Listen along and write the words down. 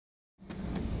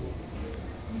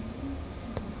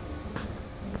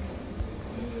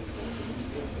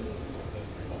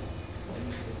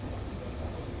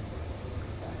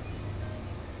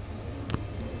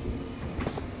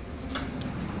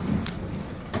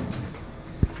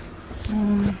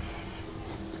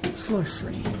Floor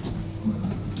free.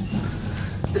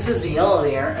 This is the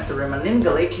elevator at the Rimonim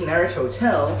Galei Kinneret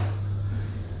Hotel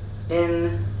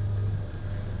in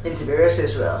Tiberias,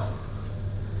 Israel.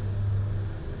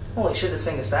 Holy shit, this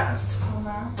thing is fast.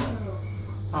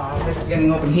 I think it's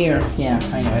getting open here. Yeah,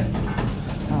 I know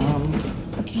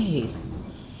it. Okay.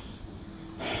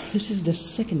 This is the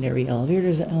secondary elevator.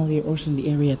 There's an elevator also in the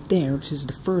area there, which is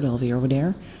the third elevator over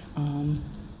there.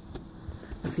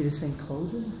 Let's see, this thing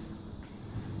closes.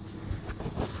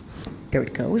 There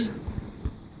it goes.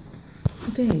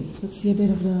 Okay, let's see a bit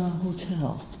of the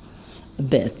hotel. A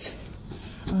bit.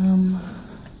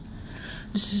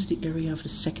 This is the area of the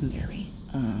secondary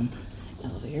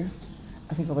elevator.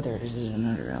 I think over there, this is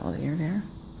another elevator there.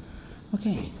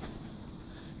 Okay.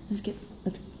 Let's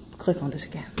click on this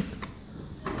again.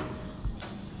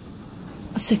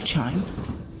 A sick chime.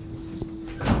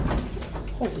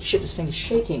 Holy shit, this thing is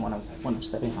shaking when I'm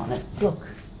stepping on it. Look.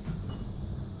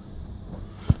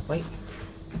 Wait.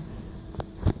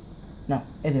 No,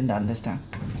 it didn't done this time.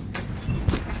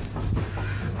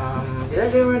 Did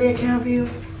I do already a cam view?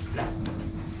 No.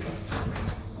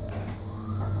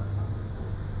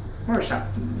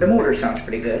 The motor sounds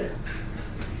pretty good.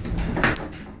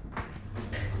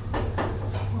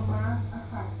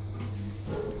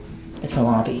 It's a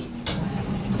lobby.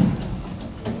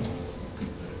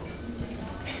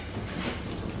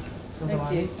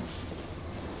 Thank you.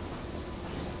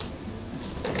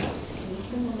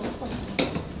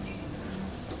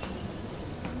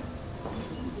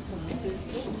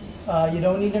 You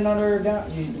don't need another guy?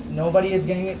 Nobody is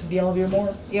getting it to the elevator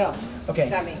more? Yeah. Okay.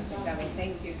 Coming.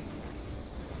 Thank you.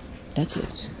 That's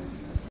it.